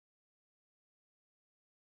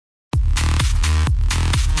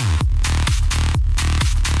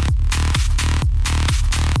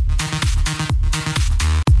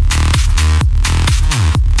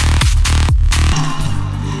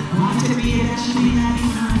she be in the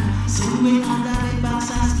hand. So we on the red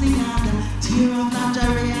box and sling hand. Tear off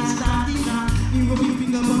lingerie and start the gun. Me rub your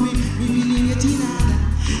finger for me feeling it in hand.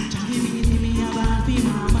 Jackie me a bad for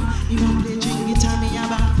mama. Me want play string guitar, me a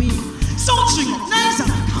bad for. Sound string up, nice.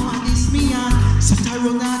 Come on, this me and set a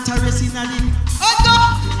run and terrace in a lip. Oh go!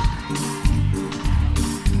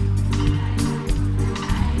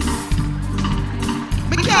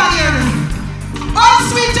 Me can't hear me. Oh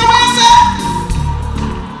sweet, you want to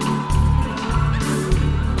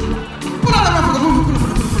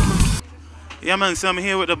Yeah man, so I'm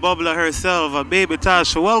here with the bubbler herself, Baby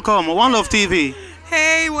Tash. Welcome, Oneluvtv.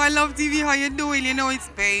 Hey, Oneluvtv, how you doing? You know it's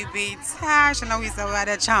Baby Tash, and now it's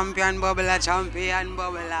the champion bubbler,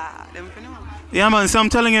 Them you know. Yeah man, so I'm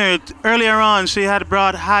telling you, earlier on she had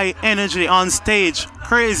brought high energy on stage.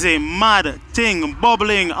 Crazy, mad thing,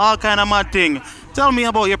 bubbling, all kind of mad thing. Tell me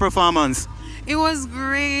about your performance. It was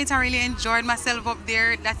great. I really enjoyed myself up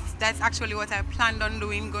there. That's actually what I planned on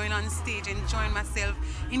doing, going on stage, enjoying myself,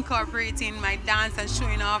 incorporating my dance and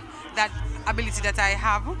showing off that ability that I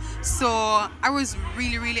have. So I was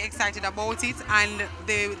really excited about it, and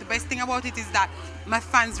the best thing about it is that my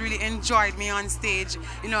fans really enjoyed me on stage.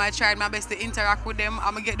 You know, I tried my best to interact with them.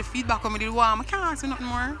 I'm gonna get the feedback on me. I can't ask for nothing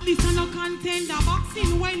more. Listen no contender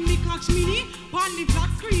boxing when me catch me on the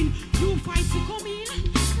flat screen. You fight to come in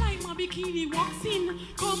like my bikini walks in.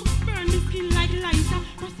 Come burn the skin like lighter.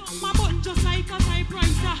 Press on my button just like a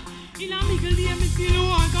typewriter. In a middle here me still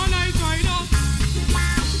want a night rider.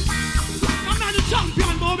 Come on the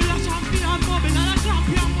champion, bubbler champion, bubbler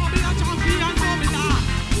champion, bubbler champion, bubbler,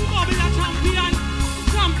 bubbler champion,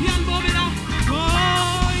 champion bubbler,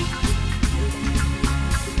 boy.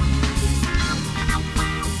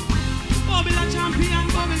 Bubbler champion,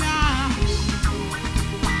 bubbler.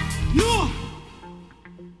 You.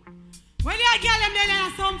 When you get them then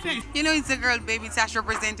at Sumfest. You know it's a girl Baby Tash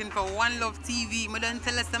representing for Oneluvtv. Me don't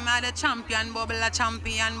tell us the matter champion bubbler,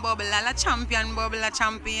 champion bubbler, la champion bubbler,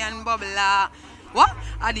 champion bubbler. What?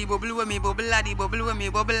 I the bubble with me bubble, I the bubble with me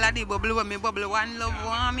bubble, I the bubble with me bubble. One love,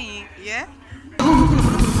 want me, yeah. No,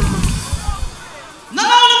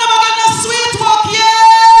 never get no sweet walk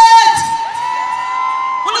yet.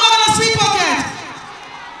 We never get no sweet walk yet.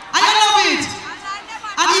 I love it.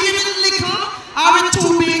 And even little, or it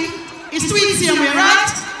too big, it's sweet same way,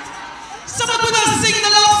 right? Someone would just sing the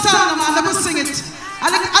love song, man. They would sing it.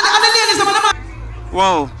 And the ladies, man.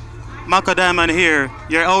 Wow, Macka Diamond here.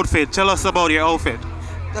 Your outfit. Tell us about your outfit.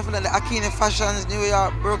 Definitely Akini Fashions, New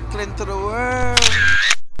York, Brooklyn to the world.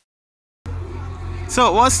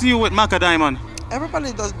 So what's new with Macka Diamond?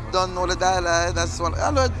 Everybody don't know the dialect. That's what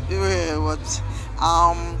I know. What?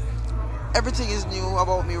 Everything is new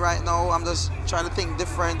about me right now. I'm just trying to think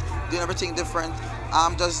different, doing everything different.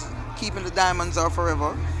 I'm just keeping the diamonds are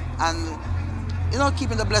forever, and you know,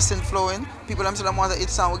 keeping the blessing flowing. People them say they want a hit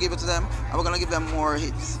song, we'll give it to them, and we're gonna give them more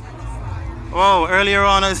hits. Wow, earlier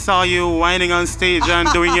on I saw you whining on stage and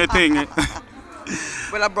doing your thing.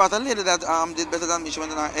 Well, I brought a lady that did better than me. She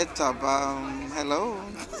went on our head top. Hello.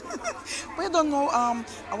 But you don't know,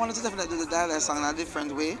 I wanted to definitely do the dialect song in a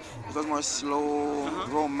different way. It was more slow,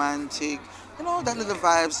 romantic, you know, that little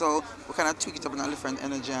vibe. So we kind of tweaked it up in a different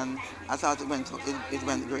energy, and I thought it went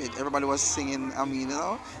great. Everybody was singing. I mean, you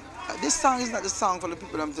know, this song is not the song for the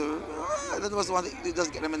people to. That was one to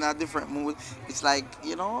just get them in a different mood. It's like,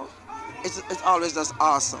 you know, it's always just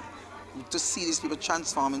awesome to see these people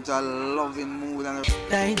transform into a loving mood. And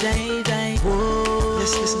Die, die, die. Whoa.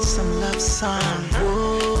 Let's listen to some love song.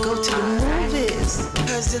 Whoa. Go to the movies.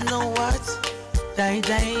 Cause you know what? Die,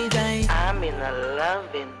 die, die. I'm in a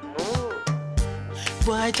loving mood.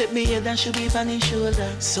 Boy, take me head and should be on his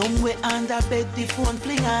shoulder. Somewhere under bed, the phone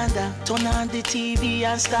fling under. Turn on the TV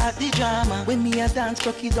and start the drama. When me a dance,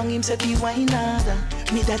 cocky down, him say be wine harder.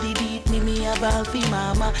 Me daddy beat me a ball fi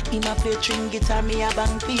mama. Him a play string guitar, me a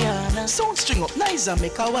bang piano. Sound string up nice and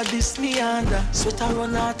make our this me under. Sweat a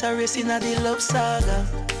run out a race in a the love saga.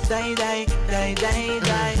 Die, die, die, die,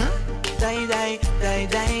 die. Die, die, die,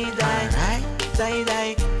 die, die. Die,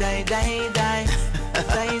 die, die, die, die.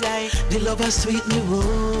 Die, die. The lover sweet me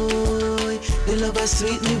boy. The lover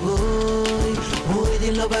sweet me boy. Boy,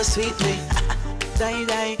 the lover sweet me. Die,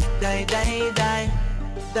 die, die, die, die.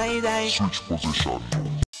 Die, die. Switch position.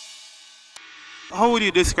 How would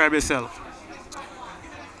you describe yourself?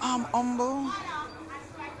 I'm humble,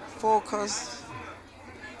 focused,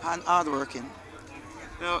 and hardworking.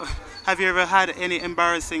 Now, have you ever had any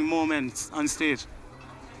embarrassing moments on stage?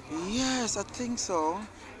 Yes, I think so.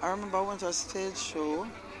 I remember I went to a stage show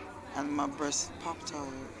and my breast popped out.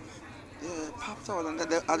 Yeah, it popped out, and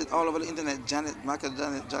they had it all over the internet. Macka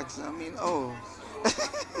Janet Jackson. I mean, oh.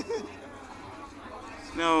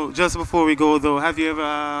 Now, just before we go though, have you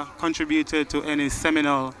ever contributed to any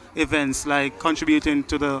seminal events, like contributing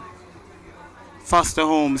to the foster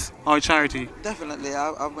homes or charity? Definitely.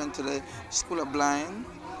 I went to the School of Blind,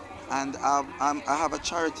 and I have a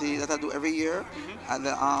charity that I do every year at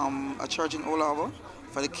the, a church in Olawa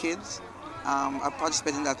for the kids. I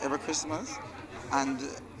participate in that every Christmas, and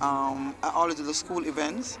I always do the school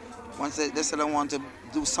events. Once they say they want to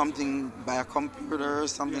do something by a computer or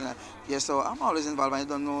something like so I'm always involved. I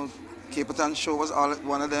don't know, Cplus show was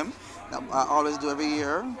one of them that I always do every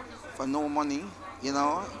year for no money, you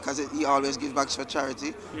know, because he always gives back to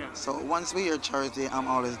charity. So once we hear charity, I'm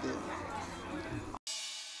always there.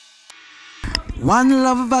 One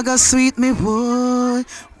love bag of sweet me, boy,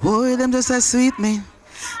 them just say sweet me.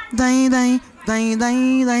 Die, die, die,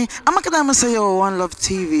 die, die. I'm Macka Diamond say, yo,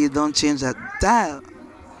 Oneluvtv, don't change that dial.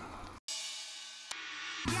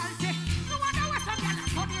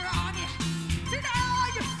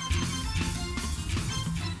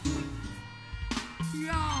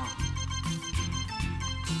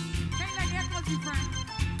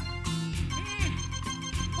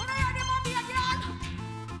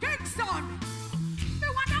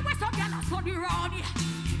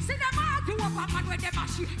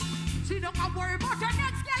 See, don't worry about the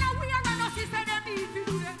next girl we are and us is them need to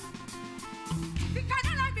do it. The kind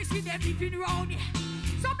of like me see them living around here.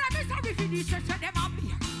 Some of them is sorry for this, so them up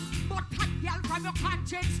here. But that girl from your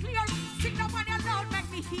conscience clear. Sing up on your loud, make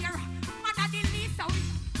me hear. And I the least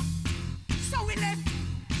so we left.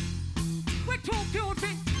 We too cute.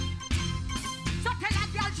 So tell that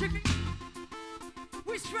girl she me.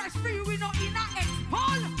 We stress free, we not in a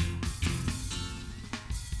ex-hole.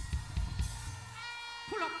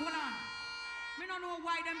 Pull up, hold on. Me don't know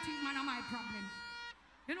why them think man are my problem.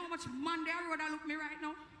 You know how much man they road look me right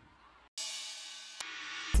now?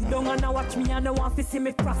 You don't wanna watch me and don't want to see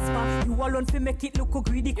me prosper. You alone fi make it look a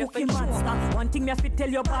greedy cookie monster. One thing me have to tell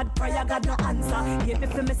you bad prayer got no answer. Yeah, me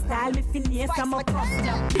fi me style, me finesse, I'm a buster.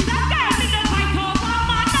 That girl in the fight over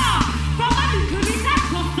mana. From a little bit of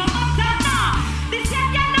custom of Dana. This year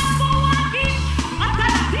you don't go walking. After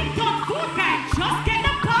the TikTok food can just get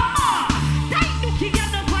the power. Tight looking at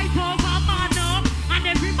the fight over mana. And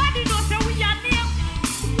everybody knows that we are near.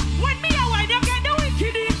 When me a wine, you get the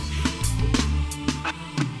wicked.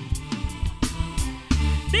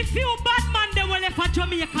 The few bad man they will left for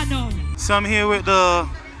Jamaica now. So I'm here with the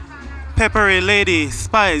peppery lady,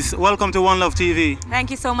 Spice. Welcome to Oneluvtv.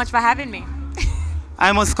 Thank you so much for having me.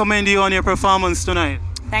 I must commend you on your performance tonight.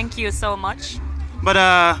 Thank you so much.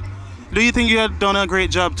 But do you think you had done a great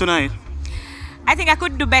job tonight? I think I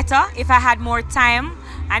could do better if I had more time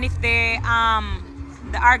and if the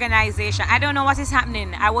organization, I don't know what is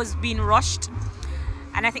happening. I was being rushed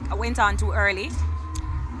and I think I went on too early.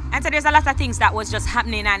 And so there's a lot of things that was just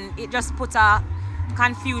happening and it just put a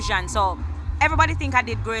confusion. So everybody think I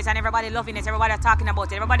did great and everybody loving it. Everybody talking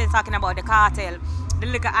about it. Everybody talking about the cartel, the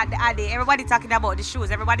liquor at the Addy. Everybody talking about the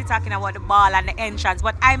shoes. Everybody talking about the ball and the entrance.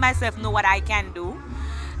 But I myself know what I can do.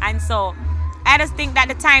 And so I just think that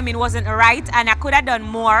the timing wasn't right and I could have done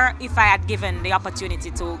more if I had given the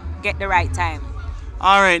opportunity to get the right time.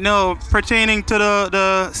 All right, now pertaining to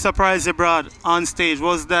the surprise you brought on stage,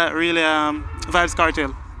 was that really Vybz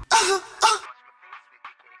Kartel?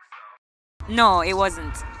 No, it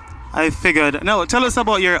wasn't. I figured. No, tell us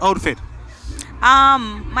about your outfit.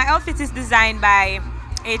 My outfit is designed by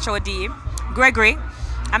HOD, Gregory.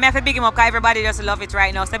 I may have to big him up because everybody just love it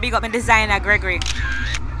right now. So big up my designer, Gregory.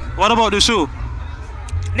 What about the shoe?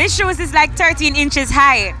 This shoes is like 13 inches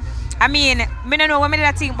high. I mean, I don't know what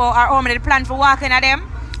I think about or how I plan for walking at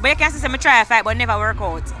them. But you can see me try a fight but never work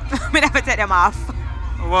out. I never take them off.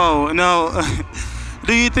 Wow, no.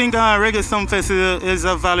 Do you think Reggae Sumfest is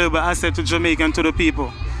a valuable asset to Jamaica and to the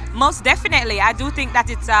people? Most definitely. I do think that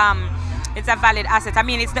it's a valid asset. I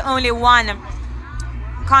mean, it's the only one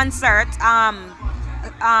concert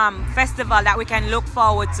festival that we can look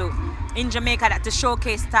forward to in Jamaica, that to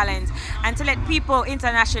showcase talent and to let people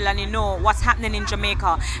internationally know what's happening in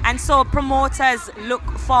Jamaica. And so promoters look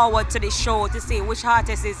forward to this show to see which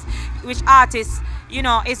artist you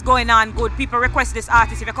know is going on good. People request this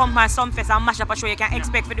artist. If you come on Sumfest and mash up a show, you can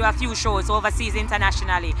expect to do a few shows overseas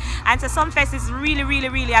internationally. And so Sumfest is really, really,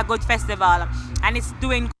 really a good festival and it's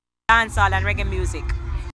doing dancehall and reggae music.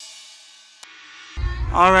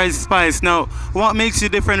 All right, Spice. Now, what makes you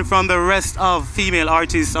different from the rest of female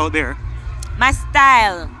artists out there? My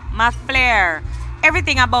style, my flair,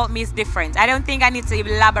 everything about me is different. I don't think I need to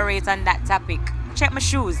elaborate on that topic. Check my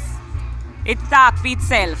shoes. It talks for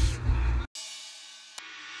itself.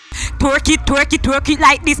 Twerk it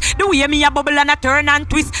like this. The way me a bubble and a turn and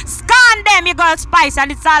twist. Scan them, you girl Spice,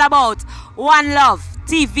 and it's all about Oneluvtv.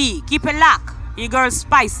 Oneluvtv. Keep it locked. Your girl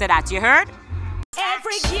Spice said that, you heard?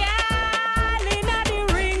 Every girl in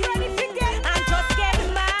the ring, and just get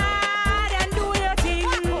mad and do your thing.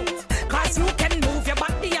 Cause you can move your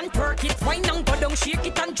body and twerk it. Why not go down, shake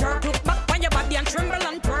it and jerk. Look back on your body and tremble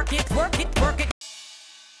and twerk it. Work it, work it.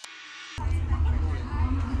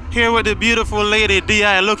 Here with the beautiful lady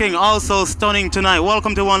DI, looking also stunning tonight.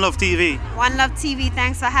 Welcome to Oneluvtv. Oneluvtv,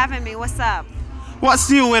 thanks for having me. What's up? What's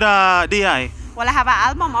new with DI? Well, I have an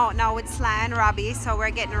album out now with Sly and Robbie, so we're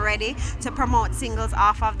getting ready to promote singles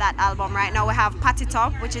off of that album. Right now we have Pat It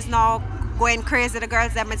Up, which is now going crazy. The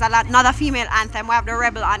girls, them is another female anthem. We have The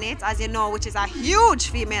Rebel on it, as you know, which is a huge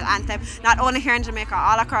female anthem, not only here in Jamaica,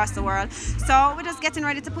 all across the world. So we're just getting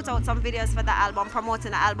ready to put out some videos for the album,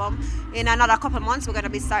 promoting the album. In another couple months, we're going to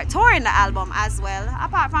be start touring the album as well.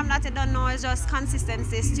 Apart from that, you don't know, it's just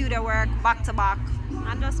consistency, studio work, back to back,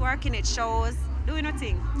 and just working it, shows, doing a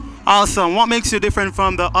thing. Awesome. What makes you different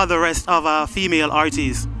from the other rest of female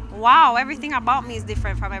artists? Wow, everything about me is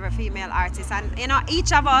different from every female artist, and you know,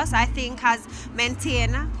 each of us, I think, has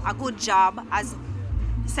maintained a good job as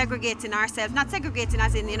segregating ourselves, not segregating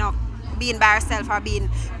as in, you know, being by ourselves or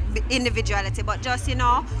being individuality, but just, you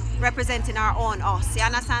know, representing our own us, you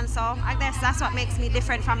understand? So I guess that's what makes me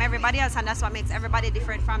different from everybody else, and that's what makes everybody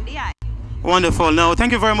different from DI. Wonderful. Now,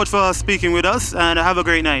 thank you very much for speaking with us, and have a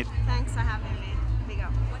great night. Thanks for having me. Big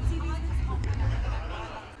up.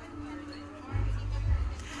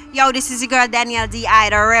 Yo, this is your girl Danielle D.I.,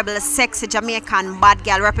 the rebel, sexy Jamaican bad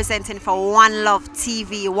girl, representing for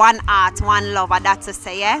Oneluvtv, one art, one love, and that's to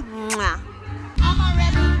say, yeah? Mwah. I'm a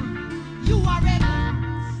rebel, you a rebel,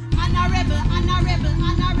 and a rebel, and a rebel,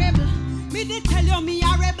 and a rebel. Me did tell you me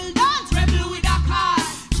a rebel dance, rebel with a card.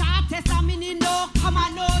 Sharp test a mini no, come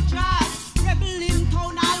on no trust. Rebel in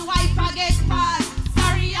town, all wife I get fast.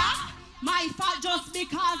 Sorry, yeah, my fault just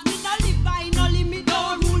because me no live by no limit,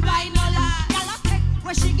 don't rule by no law.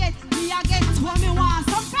 Where she get, me I get what me want.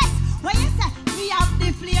 Sumfest, where you say, we have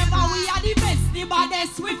the flavor, we are the best, the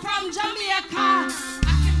baddest, we from Jamaica.